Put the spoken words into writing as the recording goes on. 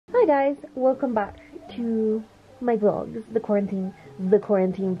guys, welcome back to my vlogs, the quarantine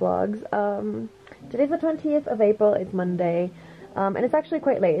vlogs. Today's the 20th of April, it's Monday, and it's actually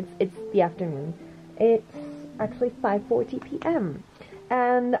quite late, it's the afternoon. It's actually 5:40 p.m.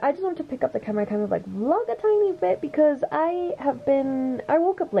 and I just wanted to pick up the camera, kind of like vlog a tiny bit, because I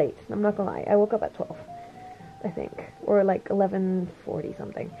woke up late, I'm not gonna lie, I woke up at 12, I think, or like 11:40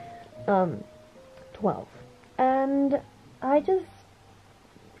 something, 12, and I just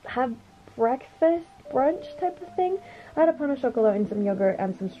had breakfast, brunch type of thing. I had a pain au chocolat and some yogurt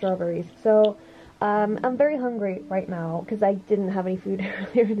and some strawberries, so I'm very hungry right now because I didn't have any food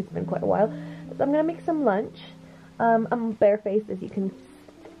earlier and it's been quite a while, so I'm gonna make some lunch. I'm barefaced, as you can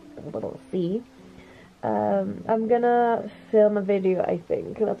see. I'm gonna film a video, I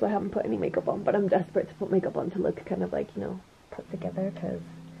think, that's why I haven't put any makeup on, but I'm desperate to put makeup on to look kind of like, you know, put together, because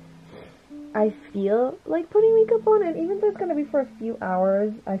I feel like putting makeup on, and even though it's gonna be for a few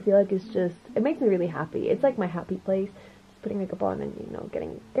hours, I feel like it's just, it makes me really happy. It's like my happy place, just putting makeup on and, you know,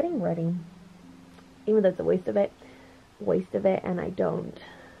 getting ready. Even though it's a waste of it, and I don't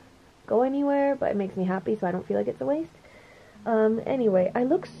go anywhere, but it makes me happy, so I don't feel like it's a waste. Anyway, I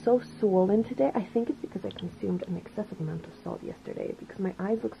look so swollen today. I think it's because I consumed an excessive amount of salt yesterday, because my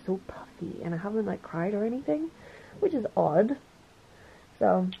eyes look so puffy, and I haven't, like, cried or anything, which is odd.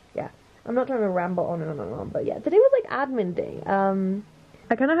 So, yeah. I'm not trying to ramble on and on and on, but yeah, today was like admin day. I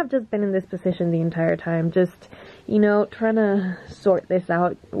kind of have just been in this position the entire time, just, you know, trying to sort this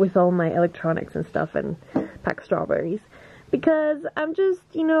out with all my electronics and stuff and pack strawberries. Because I'm just,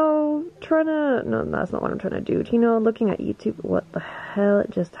 you know, trying to, no, that's not what I'm trying to do, you know, looking at YouTube. What the hell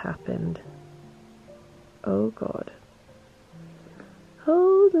just happened? Oh god.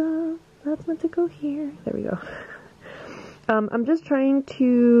 Hold up, that's meant to go here. There we go. I'm just trying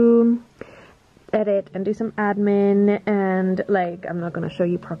to edit and do some admin, and like, I'm not gonna show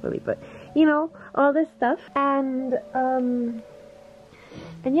you properly, but you know, all this stuff, and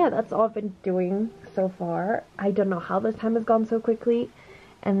yeah, that's all I've been doing so far. I don't know how this time has gone so quickly,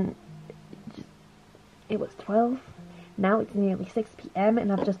 and it was 12, now it's nearly 6 p.m.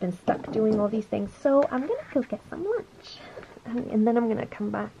 and I've just been stuck doing all these things, so I'm gonna go get some lunch, and then I'm gonna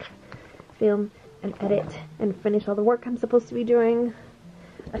come back, film and edit and finish all the work I'm supposed to be doing.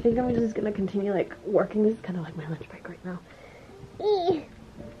 I think I'm just gonna continue like working. This is kind of like my lunch break right now.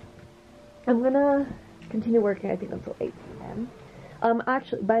 I'm gonna continue working, I think, until 8 p.m.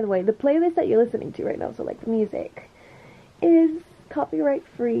 Actually, by the way, the playlist that you're listening to right now, so like the music, is copyright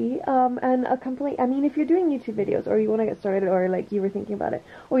free, and I mean, if you're doing YouTube videos, or you want to get started, or like you were thinking about it,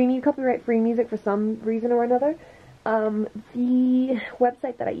 or you need copyright free music for some reason or another, the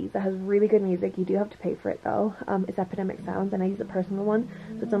website that I use that has really good music, you do have to pay for it though, it's Epidemic Sounds, and I use a personal one,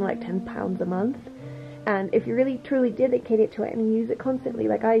 so it's only like £10 a month, and if you really truly dedicate it to it and use it constantly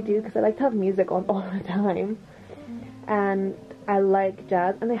like I do, because I like to have music on all the time, and I like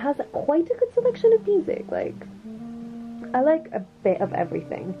jazz, and it has quite a good selection of music, like, I like a bit of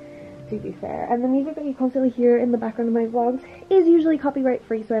everything, to be fair, and the music that you constantly hear in the background of my vlogs is usually copyright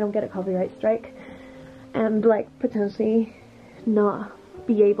free, so I don't get a copyright strike, and like potentially not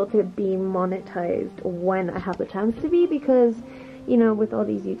be able to be monetized when I have the chance to be, because, you know, with all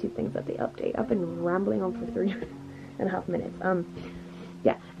these YouTube things that they update. I've been rambling on for 3.5 minutes.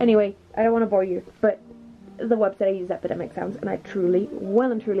 Yeah, anyway, I don't want to bore you, but the website I use is Epidemic Sounds, and I truly,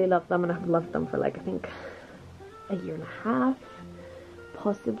 well and truly love them, and I've loved them for like, I think, a year and a half,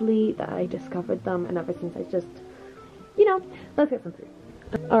 possibly, that I discovered them, and ever since I just, you know, let's get some food.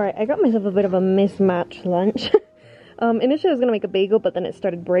 Alright, I got myself a bit of a mismatched lunch. Initially I was gonna make a bagel, but then it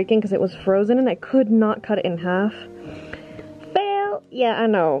started breaking because it was frozen and I could not cut it in half. Fail! Yeah, I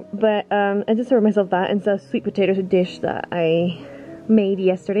know, but I just served myself that instead of sweet potato dish that I made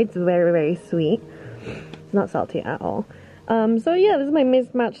yesterday. It's very, very sweet. It's not salty at all. So yeah, this is my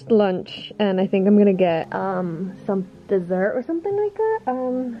mismatched lunch, and I think I'm gonna get some dessert or something like that.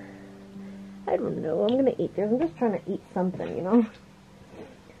 I don't know, I'm gonna eat this. I'm just trying to eat something, you know?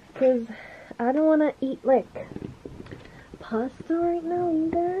 Because I don't want to eat, like, pasta right now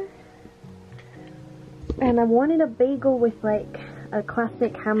either. And I wanted a bagel with, like, a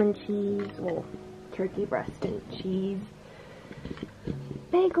classic ham and cheese, well, turkey breast and cheese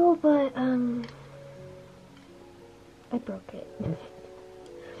bagel, but, I broke it.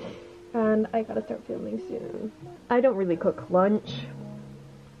 And I gotta start filming soon. I don't really cook lunch.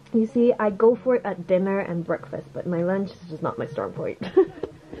 You see, I go for it at dinner and breakfast, but my lunch is just not my strong point.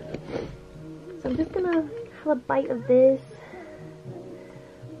 So I'm just gonna have a bite of this,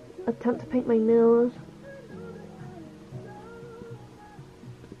 attempt to paint my nails.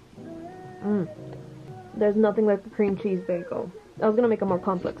 There's nothing like the cream cheese bagel. I was gonna make a more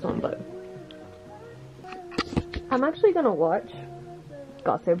complex one, but I'm actually gonna watch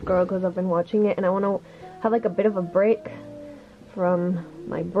Gossip Girl because I've been watching it and I want to have like a bit of a break from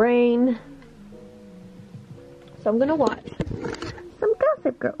my brain. So I'm gonna watch some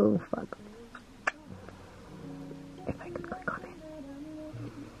Gossip Girl. Oh fuck. If I could click on it.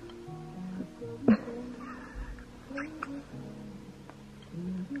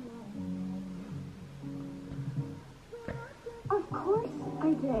 Of course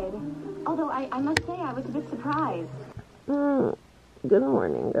I did. Although I must say I was a bit surprised. Good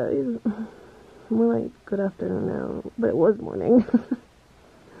morning, guys. More like good afternoon now, but it was morning.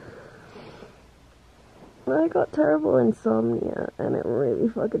 I got terrible insomnia, and it really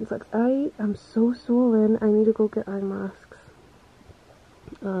fucking sucks. I am so swollen. I need to go get eye masks.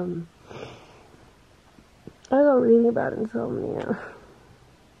 I got really bad insomnia.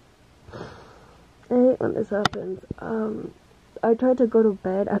 I hate when this happens. I tried to go to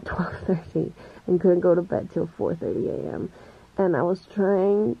bed at 12:30 and couldn't go to bed till 4:30 a.m. And I was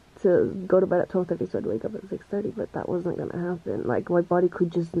trying to go to bed at 12:30 so I'd wake up at 6:30, but that wasn't gonna happen. Like, my body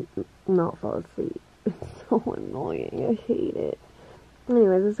could just not fall asleep. It's so annoying. I hate it.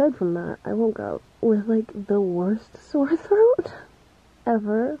 Anyways, aside from that, I woke up with, like, the worst sore throat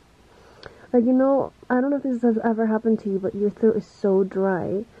ever. Like, you know, I don't know if this has ever happened to you, but your throat is so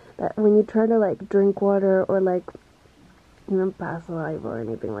dry that when you try to, like, drink water or, like, even pass saliva or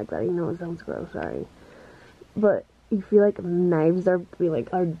anything like that, you know, it sounds gross, sorry. But you feel like knives are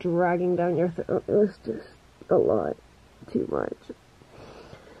dragging down your throat. It was just a lot. Too much.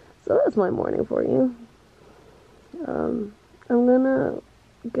 So that's my morning for you. I'm gonna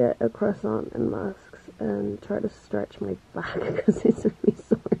get a croissant and masks and try to stretch my back because it's really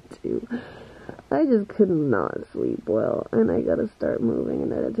sore too. I just could not sleep well, and I gotta start moving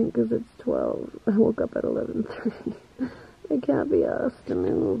and editing because it's 12. I woke up at 11:30. I can't be asked to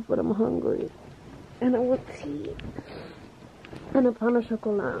move, but I'm hungry. And I want tea. And a pain au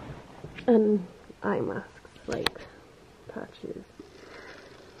chocolat. And eye masks, like patches.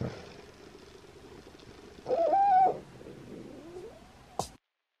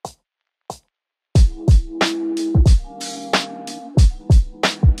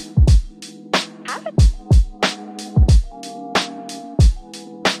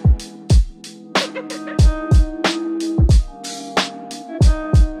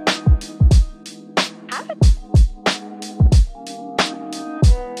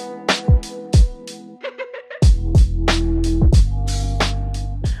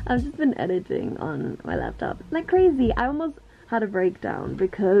 I've just been editing on my laptop like crazy. I almost had a breakdown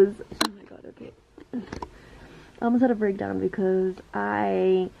because, oh my god, okay. I almost had a breakdown because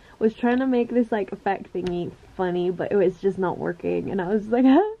I was trying to make this like effect thingy funny, but it was just not working, and I was like,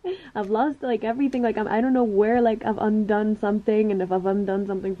 I've lost like everything, like I don't know where, like I've undone something, and if I've undone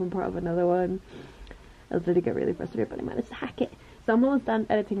something from part of another one. I was going to get really frustrated, but I managed to hack it. So I'm almost done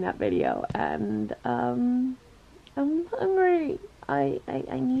editing that video, and I'm hungry. I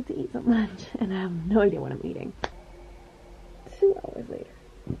need to eat some lunch, and I have no idea what I'm eating. 2 hours later.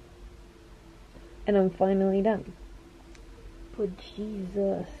 And I'm finally done. But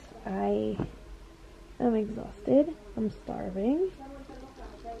Jesus, I am exhausted. I'm starving.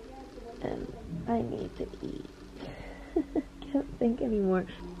 And I need to eat. Can't think anymore.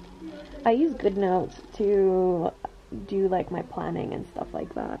 I use GoodNotes to do like my planning and stuff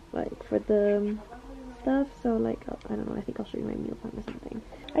like that. Like for the stuff, so like I don't know, I think I'll show you my meal plan or something.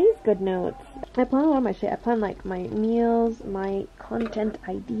 I use GoodNotes. I plan a lot of my shit. I plan like my meals, my content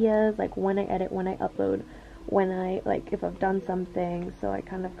ideas, like when I edit, when I upload, when I like if I've done something. So I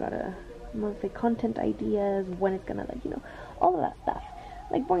kind of got a monthly content ideas, when it's gonna, like, you know, all of that stuff.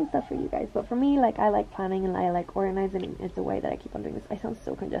 Like boring stuff for you guys, but for me, like I like planning and I like organizing. It's a way that I keep on doing this. I sound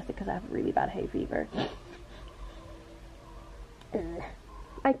so congested because I have really bad hay fever.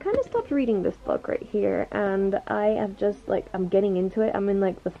 I kind of stopped reading this book right here, and I have just, like, I'm getting into it. I'm in,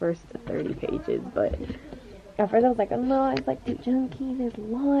 like, the first 30 pages, but at first I was like, oh no, it's, like, too junky, there's a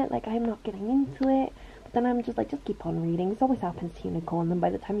lot, like, I'm not getting into it. But then I'm just like, just keep on reading. This always happens to you, Nicolle, and then by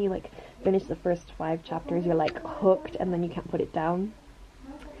the time you, like, finish the first 5 chapters, you're, like, hooked, and then you can't put it down.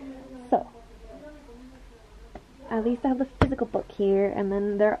 So, at least I have the physical book here, and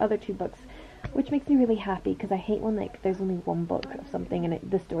then there are other 2 books, which makes me really happy, because I hate when, like, there's only 1 book of something and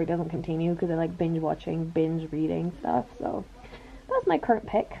the story doesn't continue, because I like binge watching, binge reading stuff. So that's my current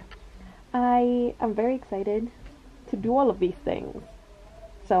pick. I am very excited to do all of these things.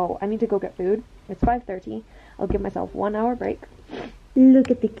 So I need to go get food. It's 5:30. I'll give myself 1 hour break.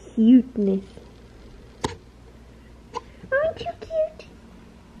 Look at the cuteness. Aren't you cute?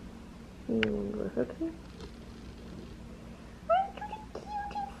 Okay. Aren't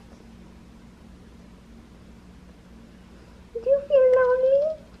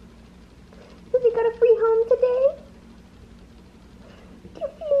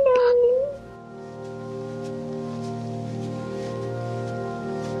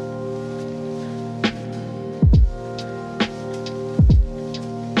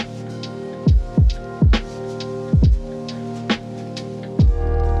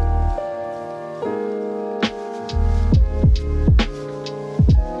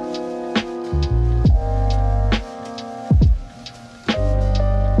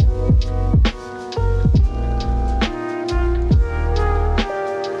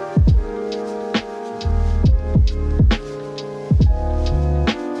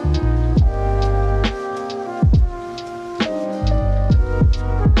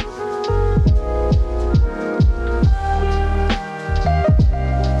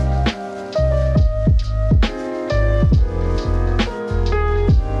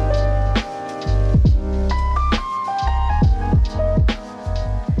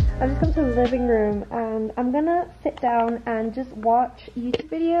welcome to the living room, and I'm gonna sit down and just watch YouTube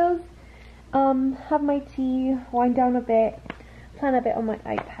videos, have my tea, wind down a bit, plan a bit on my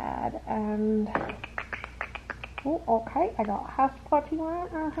iPad, and oh, okay, I got half party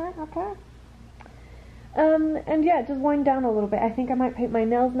one, okay. And yeah, just wind down a little bit. I think I might paint my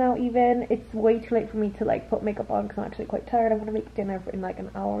nails now even. It's way too late for me to like put makeup on because I'm actually quite tired. I'm gonna make dinner in like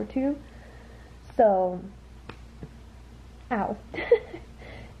an hour or two. So, ow.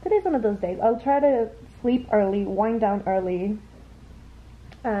 Today's one of those days. I'll try to sleep early, wind down early,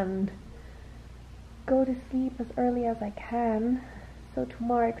 and go to sleep as early as I can. So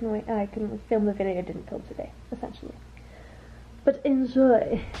tomorrow I can film the video I didn't film today, essentially. But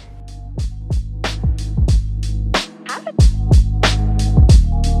enjoy.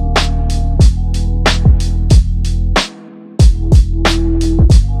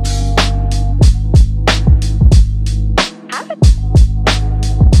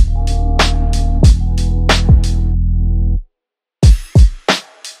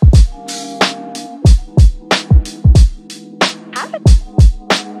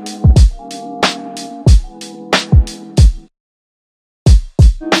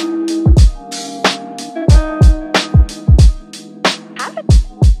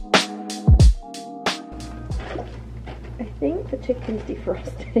 I think the chicken's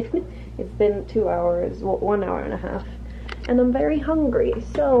defrosted. It's been 2 hours, well, 1 hour and a half, and I'm very hungry,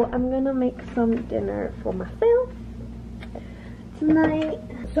 so I'm gonna make some dinner for myself tonight.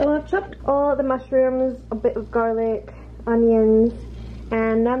 So I've chopped all the mushrooms, a bit of garlic, onions,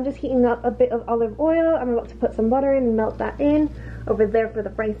 and I'm just heating up a bit of olive oil. I'm about to put some butter in and melt that in. Over there for the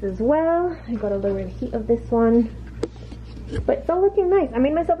rice as well. I gotta lower the heat of this one. But it's all looking nice. I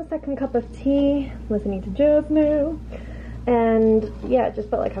made myself a second cup of tea, listening to jazz now. And yeah, it just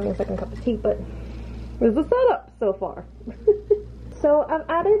felt like having a second cup of tea, but there's the setup so far. So I've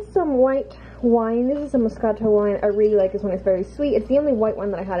added some white wine. This is a Moscato wine. I really like this one. It's very sweet. It's the only white one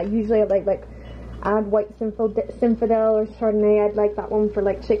that I had. I usually like add white Zinfandel or Chardonnay. I'd like that one for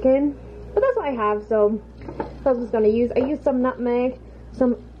like chicken. But that's what I have, so that's what I was gonna use. I used some nutmeg,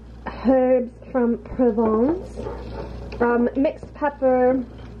 some herbs from Provence, mixed pepper,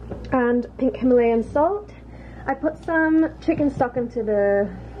 and pink Himalayan salt. I put some chicken stock into the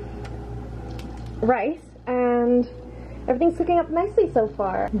rice, and everything's cooking up nicely so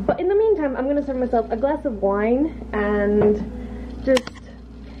far. But in the meantime, I'm gonna serve myself a glass of wine and just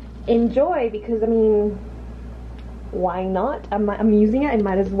enjoy, because I mean, why not? I'm using it, I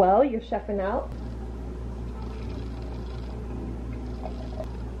might as well. You're chefing out.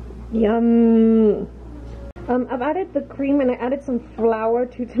 Yum! I've added the cream, and I added some flour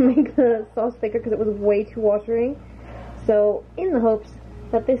to make the sauce thicker because it was way too watery. So, in the hopes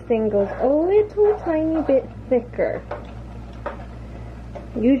that this thing goes a little tiny bit thicker.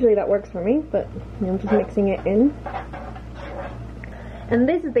 Usually that works for me, but I'm just mixing it in. And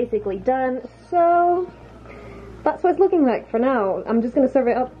this is basically done, so that's what it's looking like for now. I'm just going to serve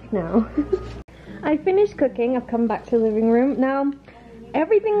it up now. I finished cooking. I've come back to the living room. Now,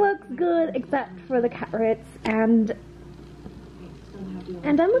 everything looks good except for the carrots, and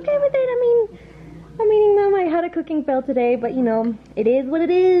I'm okay with it. I mean, I'm eating them. I had a cooking fail today, but you know, it is what it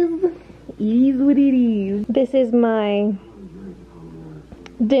is. It is what it is. This is my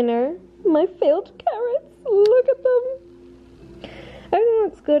dinner. My failed carrots. Look at them. Everything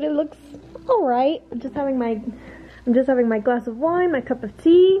looks good. It looks alright. I'm just having my glass of wine, my cup of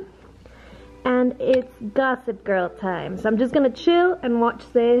tea. And it's Gossip Girl time. So I'm just gonna chill and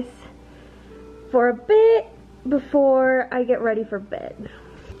watch this for a bit before I get ready for bed.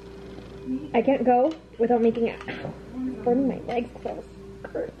 I can't go without making it. Burning my legs because I was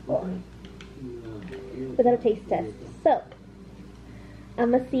curved. Without a taste test. So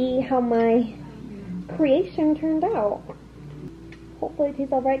I'm gonna see how my creation turned out. Hopefully it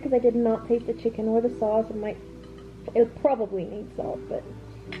tastes alright, because I did not taste the chicken or the sauce. It probably needs salt, but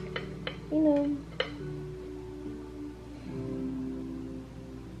you know.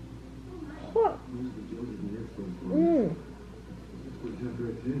 Huh.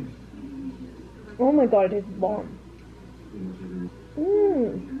 Oh my god, it is bomb.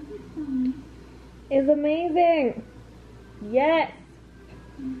 It's amazing. Yes.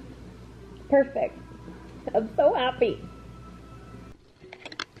 Perfect. I'm so happy.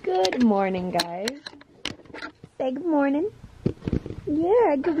 Good morning, guys. Say good morning.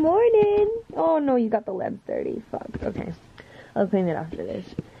 Yeah, good morning. Oh no, you got the lens dirty. Fuck. Okay. I'll clean it after this.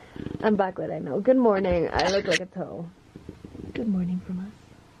 I'm backlit, I know. Good morning. I look like a toe. Good morning from us.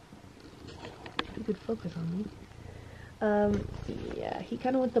 You could focus on me. Yeah, he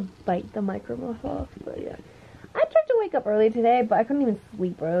kind of went to bite the microphone off, but yeah. I tried to wake wake up early today, but I couldn't even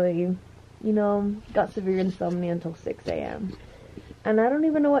sleep early. You know, got severe insomnia until 6 a.m. And I don't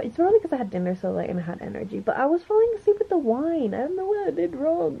even know what, it's probably because I had dinner so late and I had energy, but I was falling asleep with the wine. I don't know what I did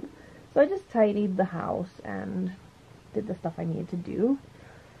wrong. So I just tidied the house and did the stuff I needed to do.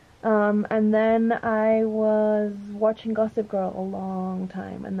 And then I was watching Gossip Girl a long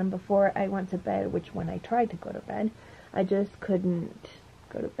time, and then before I went to bed, which when I tried to go to bed, I just couldn't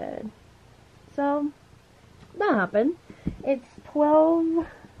go to bed. So, that happened. It's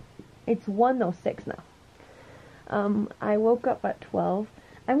 1:06 now. I woke up at 12.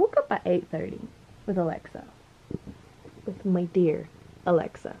 I woke up at 8:30 with Alexa. With my dear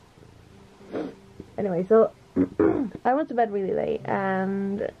Alexa. Anyway, so I went to bed really late,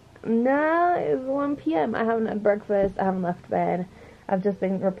 and now it's 1 p.m. I haven't had breakfast, I haven't left bed. I've just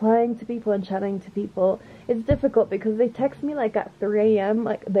been replying to people and chatting to people. It's difficult because they text me like at 3 a.m,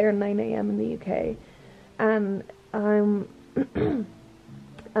 like they're 9 a.m. in the UK. And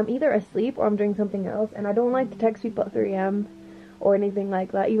I'm either asleep or I'm doing something else, and I don't like to text people at 3 a.m. or anything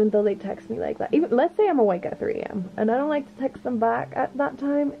like that, even though they text me like that. Even, let's say I'm awake at 3 a.m. and I don't like to text them back at that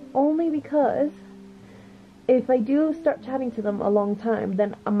time, only because if I do start chatting to them a long time,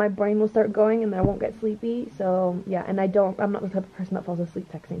 then my brain will start going and I won't get sleepy. So yeah, and I'm not the type of person that falls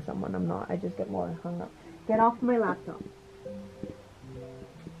asleep texting someone. I'm not. I just get more hung up. Get off my laptop.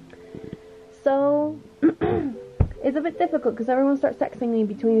 So it's a bit difficult because everyone starts texting me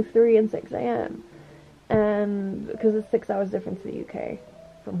between 3 and 6 a.m. and because it's 6 hours difference to the UK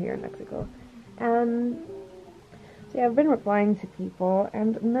from here in Mexico. And so yeah, I've been replying to people,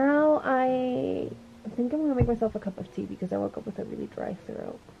 and now I think I'm gonna make myself a cup of tea because I woke up with a really dry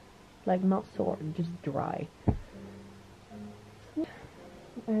throat. Like, not sore, just dry.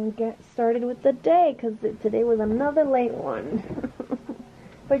 And get started with the day, because today was another late one.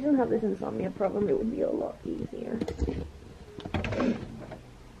 If I didn't have this insomnia problem, it would be a lot easier.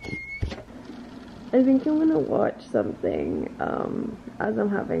 I think I'm gonna watch something as I'm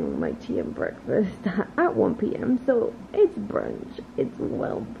having my tea and breakfast at 1 p.m. So it's brunch. It's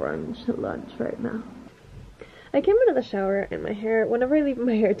well brunch lunch right now. I came out of the shower and my hair, whenever I leave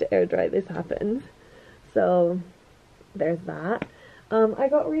my hair to air dry, this happens. So there's that. I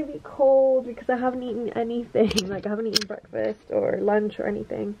got really cold because I haven't eaten anything. Like, I haven't eaten breakfast or lunch or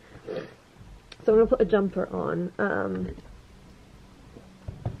anything. So I'm gonna put a jumper on.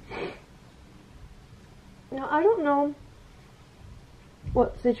 Now, I don't know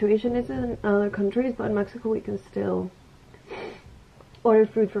what the situation is in other countries, but in Mexico we can still order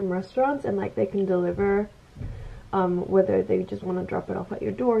food from restaurants, and like they can deliver, whether they just want to drop it off at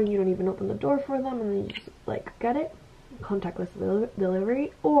your door and you don't even open the door for them, and then you just like get it, contactless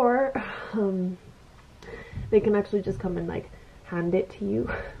delivery, or they can actually just come and like hand it to you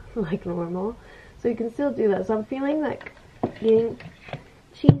like normal. So you can still do that. So I'm feeling like eating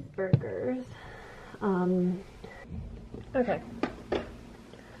cheeseburgers. Okay.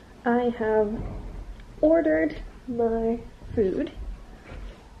 I have ordered my food,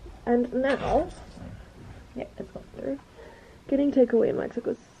 and now, yeah, it's gone through. Getting takeaway in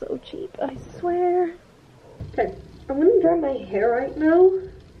Mexico is so cheap, I swear. Okay, I'm gonna dry my hair right now.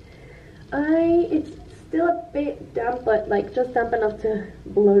 It's still a bit damp, but like just damp enough to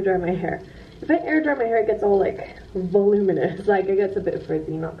blow dry my hair. If I air dry my hair, it gets all like voluminous, like it gets a bit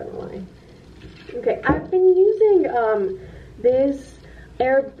frizzy, not gonna lie. Okay, I've been using this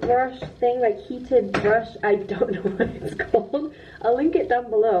airbrush thing, like heated brush. I don't know what it's called. I'll link it down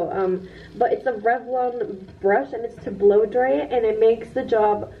below. But it's a Revlon brush, and it's to blow dry it, and it makes the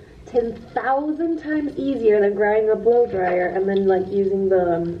job 10,000 times easier than grabbing a blow dryer and then like using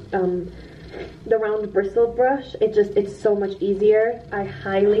the round bristle brush. It's so much easier. I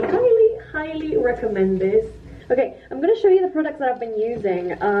highly recommend this. Okay, I'm going to show you the products that I've been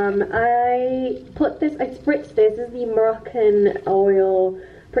using. I spritzed this. This is the Moroccan Oil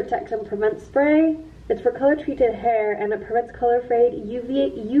Protect and Prevent Spray. It's for color treated hair, and it prevents color fade,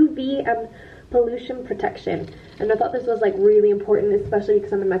 UV and pollution protection. And I thought this was like really important, especially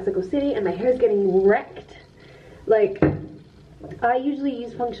because I'm in Mexico City and my hair is getting wrecked. Like, I usually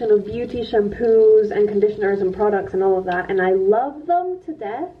use functional beauty shampoos and conditioners and products and all of that, and I love them to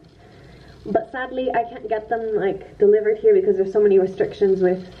death. But sadly, I can't get them like delivered here because there's so many restrictions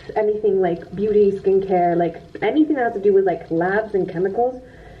with anything like beauty, skincare, like anything that has to do with like labs and chemicals.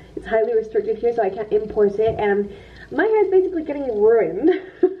 It's highly restricted here, so I can't import it, and my hair is basically getting ruined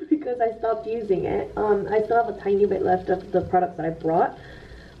because I stopped using it. I still have a tiny bit left of the products that I brought.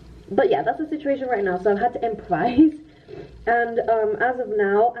 But yeah, that's the situation right now, so I've had to improvise. And as of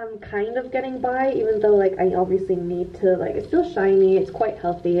now, I'm kind of getting by, even though like I obviously need to, like, it's still shiny, it's quite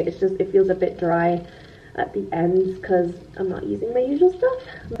healthy, it's just, it feels a bit dry. at the ends because I'm not using my usual stuff.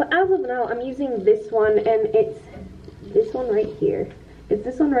 But as of now, I'm using this one, and it's this one right here. It's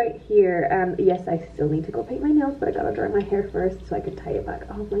this one right here, and yes, I still need to go paint my nails, but I gotta dry my hair first so I can tie it back.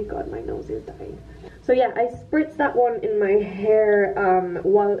 Oh my god, my nose is dying. So yeah, I spritzed that one in my hair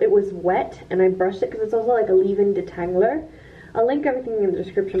while it was wet, and I brushed it because it's also like a leave-in detangler. I'll link everything in the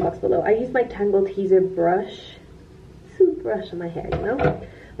description box below. I use my Tangle Teezer brush, brush on my hair, you know?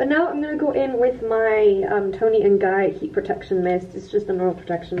 But now I'm going to go in with my Toni & Guy Heat Protection Mist. It's just a normal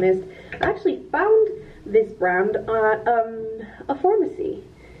protection mist. I actually found this brand at a pharmacy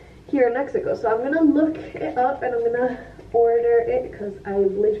here in Mexico. So I'm going to look it up and I'm going to order it because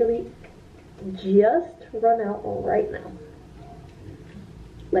I've literally just run out right now.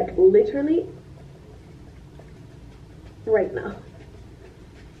 Like literally right now.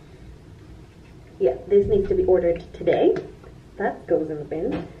 Yeah, this needs to be ordered today. That goes in the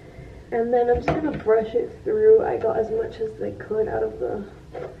bin. And then I'm just gonna brush it through. I got as much as I could out of the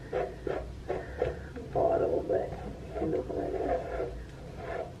bottle, but I know how that is.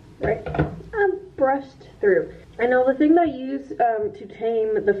 Right? I'm brushed through. I know the thing that I use to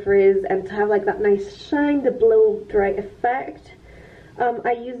tame the frizz and to have like that nice shine, the blow dry effect,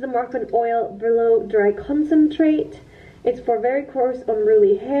 I use the Moroccan Oil Blow Dry Concentrate. It's for very coarse,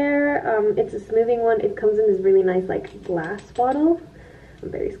 unruly hair. It's a smoothing one. It comes in this really nice, like, glass bottle. I'm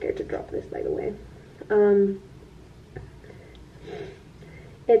very scared to drop this, by the way.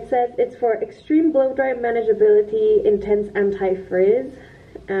 It says it's for extreme blow-dry manageability, intense anti-frizz,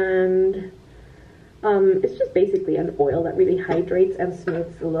 and it's just basically an oil that really hydrates and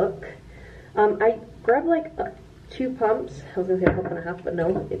smooths the look. I grabbed, like, 2 pumps. I was going to say a pump and a half, but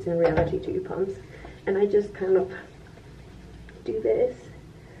no, it's in reality 2 pumps. And I just kind of do this,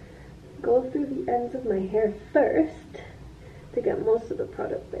 go through the ends of my hair first to get most of the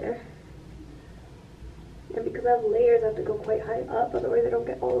product there. And because I have layers, I have to go quite high up, otherwise I don't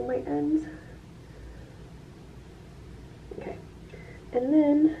get all of my ends. Okay, and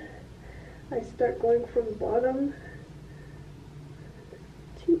then I start going from bottom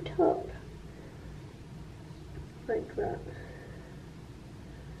to top, like that.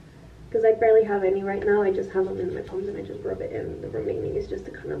 Because I barely have any right now, I just have them in my palms and I just rub it in. The remaining is just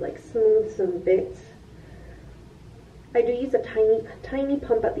to kind of like smooth some bits. I do use a tiny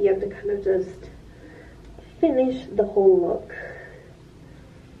pump at the end to kind of just finish the whole look.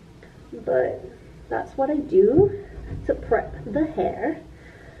 But that's what I do to prep the hair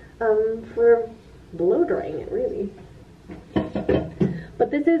for blow drying it, really. But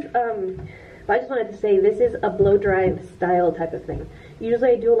this is, I just wanted to say, this is a blow dry style type of thing.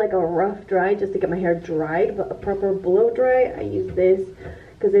 Usually I do like a rough dry just to get my hair dried, but a proper blow dry, I use this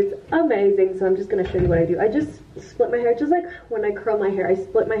because it's amazing. So I'm just going to show you what I do. I just split my hair, just like when I curl my hair, I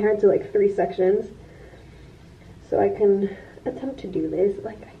split my hair into like 3 sections. So I can attempt to do this.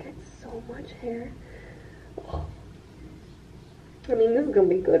 Like, I get so much hair. Oh. I mean, this is going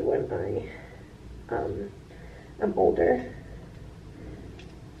to be good when I'm older.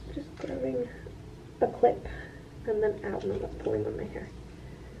 Just grabbing a clip and then out, and I'm not pulling on my hair.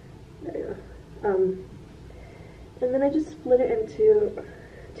 There you go. And then I just split it into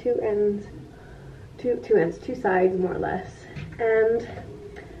 2 sides more or less, and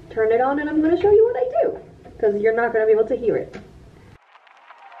turn it on, and I'm going to show you what I do, because you're not going to be able to hear it.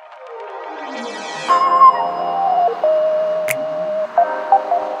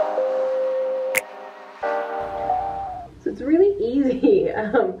 So it's really easy.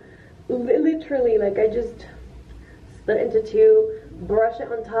 Literally, like, I just split it into 2, brush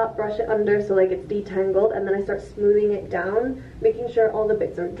it on top, brush it under so like it's detangled, and then I start smoothing it down, making sure all the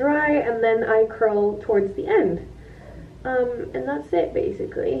bits are dry, and then I curl towards the end. And that's it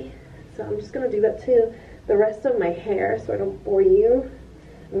basically. So I'm just gonna do that to the rest of my hair so I don't bore you.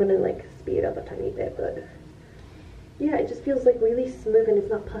 I'm gonna like speed up a tiny bit, but yeah, it just feels like really smooth and it's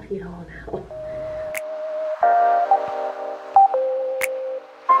not puffy at all now.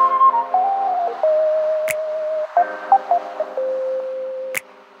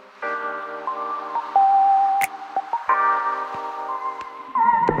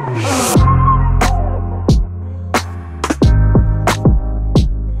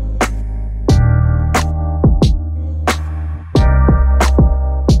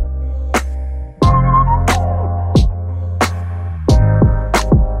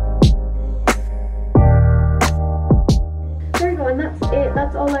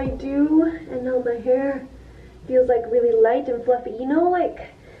 That's all I do, and now my hair feels like really light and fluffy. You know,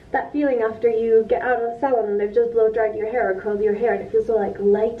 like that feeling after you get out of the salon and they've just blow dried your hair or curled your hair and it feels so like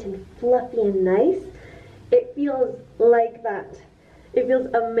light and fluffy and nice? It feels like that. It feels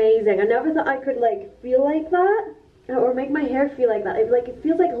amazing. I never thought I could like feel like that or make my hair feel like that. It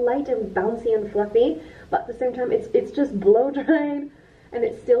feels like light and bouncy and fluffy, but at the same time it's just blow dried and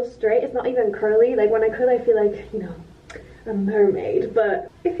it's still straight. It's not even curly. Like when I curl, I feel like, you know, a mermaid, but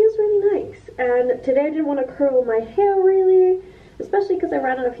it feels really nice. And today I didn't want to curl my hair really, especially because I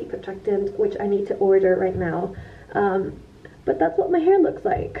ran out of heat protectant, which I need to order right now. But that's what my hair looks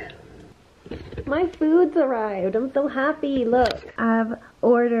like. My food's arrived. I'm so happy. Look, I've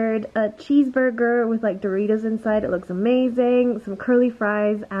ordered a cheeseburger with like Doritos inside. It looks amazing. Some curly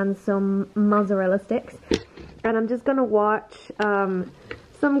fries and some mozzarella sticks. And I'm just gonna watch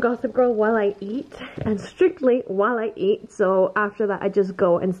some Gossip Girl while I eat, and strictly while I eat. So after that I just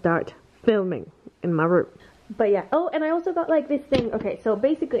go and start filming in my room. But yeah, oh, and I also got like this thing. Okay, so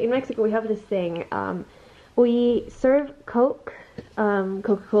basically in Mexico we have this thing. We serve Coke,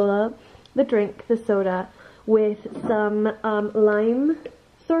 Coca-Cola, the drink, the soda, with some lime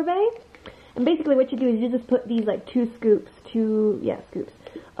sorbet. And basically what you do is you just put these like scoops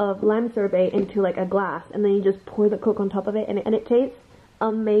of lime sorbet into like a glass, and then you just pour the Coke on top of it, and it tastes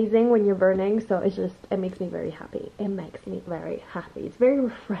amazing when you're burning. So it makes me very happy. It makes me very happy. It's very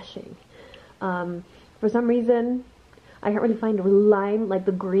refreshing. For some reason, I can't really find lime, like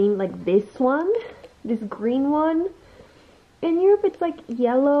the green, like this green one. In Europe, it's like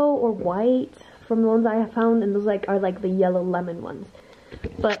yellow or white from the ones I have found, and those are like the yellow lemon ones.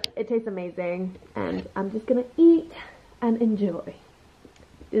 But it tastes amazing, and I'm just gonna eat and enjoy.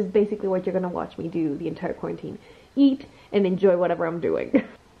 This is basically what you're gonna watch me do the entire quarantine. Eat and enjoy whatever I'm doing.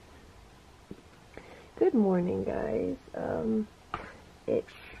 Good morning, guys.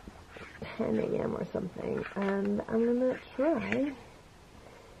 It's 10 a.m. or something, and I'm gonna try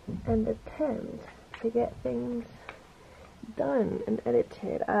and attempt to get things done and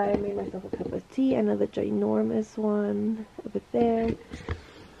edited. I made myself a cup of tea, another ginormous one over there,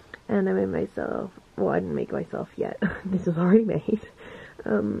 and I made myself, well, I didn't make myself yet, this was already made.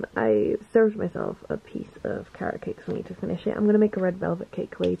 I served myself a piece of carrot cake, so I need to finish it. I'm gonna make a red velvet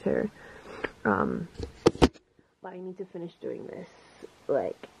cake later, but I need to finish doing this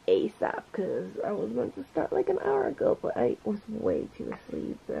like ASAP, because I was meant to start like an hour ago, but I was way too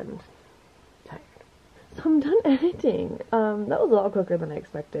asleep and tired. So I'm done editing. That was a lot quicker than I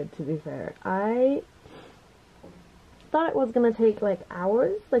expected, to be fair. I thought it was gonna take like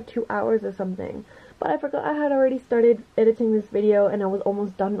hours, like 2 hours or something, but I forgot I had already started editing this video and I was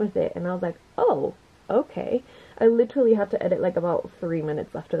almost done with it, and I was like, oh, okay. I literally had to edit like about 3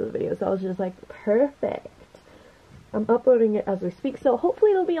 minutes after the video, so I was just like, perfect. I'm uploading it as we speak, so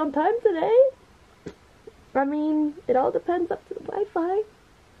hopefully it'll be on time today. I mean, it all depends up to the Wi-Fi.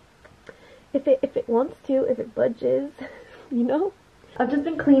 If it wants to, if it budges, you know? I've just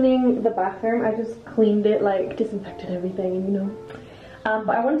been cleaning the bathroom. I just cleaned it, like, disinfected everything, you know? But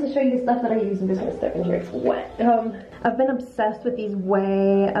I wanted to show you the stuff that I use. I'm just gonna step in here, it's wet. I've been obsessed with these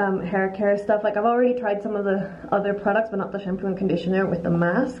Way hair care stuff. Like, I've already tried some of the other products, but not the shampoo and conditioner with the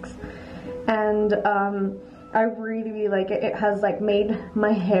masks. And, I really, really like it. It has, like, made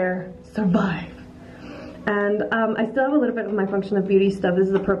my hair survive. And I still have a little bit of my Function of Beauty stuff. This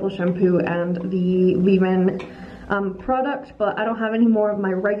is the purple shampoo and the leave-in product, but I don't have any more of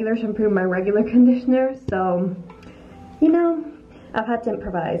my regular shampoo, my regular conditioner, so, you know, I've had to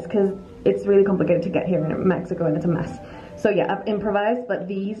improvise because it's really complicated to get here in Mexico and it's a mess. So yeah, I've improvised, but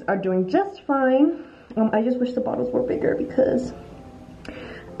these are doing just fine. I just wish the bottles were bigger because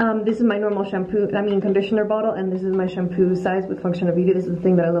this is my normal conditioner bottle, and this is my shampoo size with Function of Beauty. This is the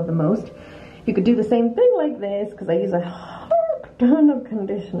thing that I love the most. You could do the same thing like this, because I use a ton of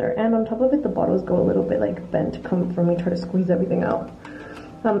conditioner, and on top of it the bottles go a little bit like bent come from me try to squeeze everything out.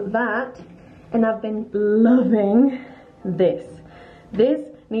 And I've been loving this. This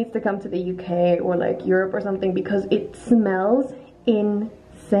needs to come to the UK or like Europe or something, because it smells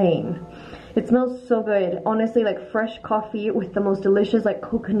insane. It smells so good, honestly, like fresh coffee with the most delicious like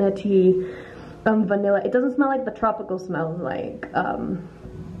coconutty vanilla. It doesn't smell like the tropical smells, like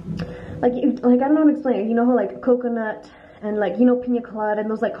I don't know how to explain it. You know how like coconut and like, you know, pina colada and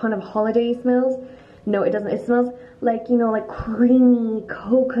those like kind of holiday smells? No, it doesn't. It smells like, you know, like creamy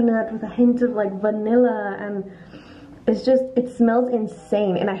coconut with a hint of like vanilla, and it's just, it smells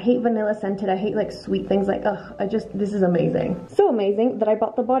insane. And I hate vanilla scented. I hate like sweet things. Like, ugh, this is amazing. So amazing that I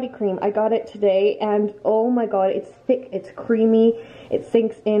bought the body cream. I got it today, and oh my god, it's thick, it's creamy, it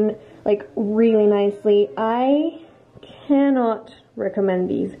sinks in like really nicely. I cannot recommend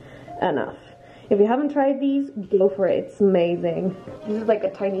these enough. If you haven't tried these, go for it. It's amazing. This is like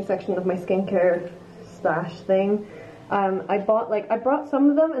a tiny section of my skincare stash thing. I brought some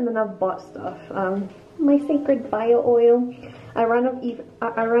of them, and then I've bought stuff. My Sacred Bio Oil. I ran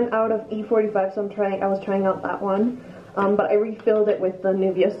out of E45, so I was trying out that one. But I refilled it with the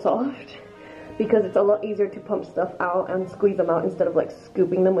Nivea Soft because it's a lot easier to pump stuff out and squeeze them out instead of like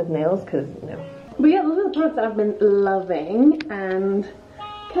scooping them with nails, because no. But yeah, those are the products that I've been loving and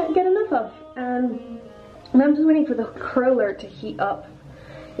can't get enough of. And I'm just waiting for the curler to heat up.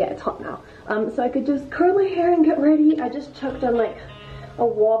 Yeah, it's hot now. So I could just curl my hair and get ready. I just chucked on like a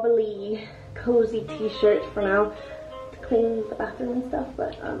wobbly, cozy t-shirt for now to clean the bathroom and stuff,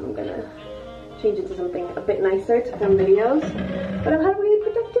 but I'm gonna change it to something a bit nicer to film videos. But I've had a really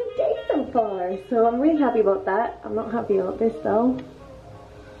productive day so far, so I'm really happy about that. I'm not happy about this though.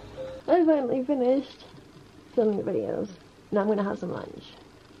 I finally finished filming videos. Now I'm gonna have some lunch,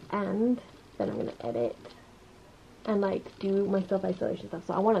 and then I'm gonna edit and like do my self-isolation stuff.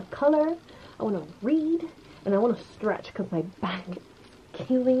 So I want to color, I want to read, and I want to stretch because my back is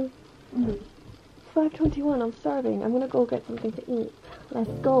killing me. 5:21, I'm starving. I'm gonna go get something to eat.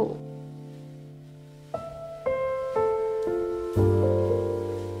 Let's go.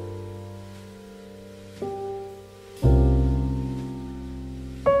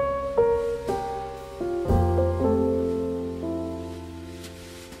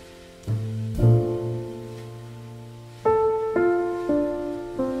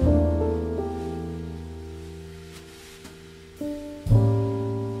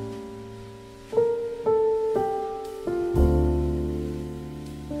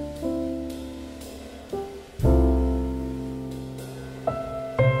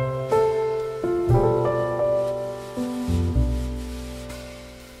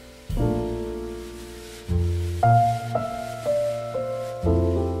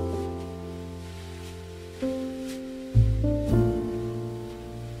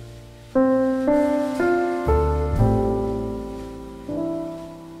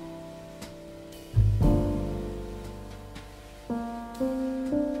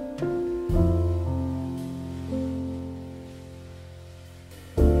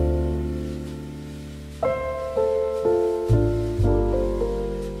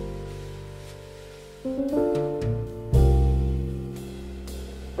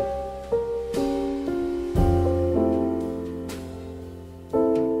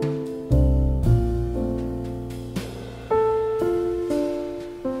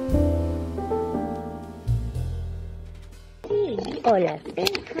 Hola.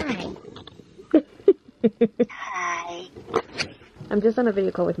 Hi. Hi. I'm just on a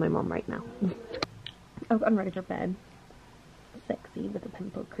video call with my mom right now. I'm ready for bed. Sexy with a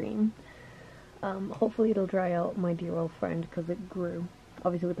pimple cream. Hopefully it'll dry out my dear old friend because it grew.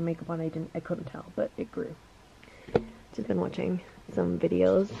 Obviously with the makeup on I couldn't tell, but it grew. Just been watching some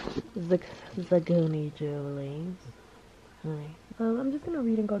videos. Zagoni Jolings. Hi. I'm just gonna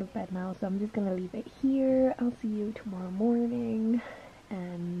read and go to bed now, so I'm just gonna leave it here. I'll see you tomorrow morning,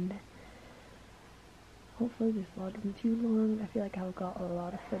 and hopefully this vlog isn't too long. I feel like I've got a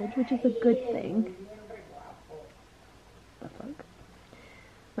lot of footage, which is a good thing. The fuck?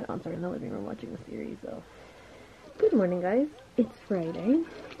 My aunts are in the living room watching the series, though. Good morning, guys. It's Friday.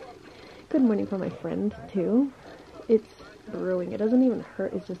 Good morning for my friend, too. It's brewing. It doesn't even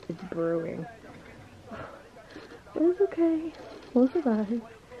hurt, it's brewing. But it's okay. We'll survive.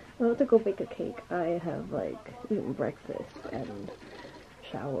 I have to go bake a cake. I have, like, eaten breakfast and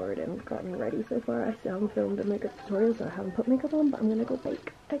showered and gotten ready so far. I still haven't filmed a makeup tutorial, so I haven't put makeup on, but I'm gonna go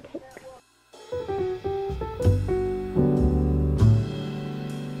bake a cake.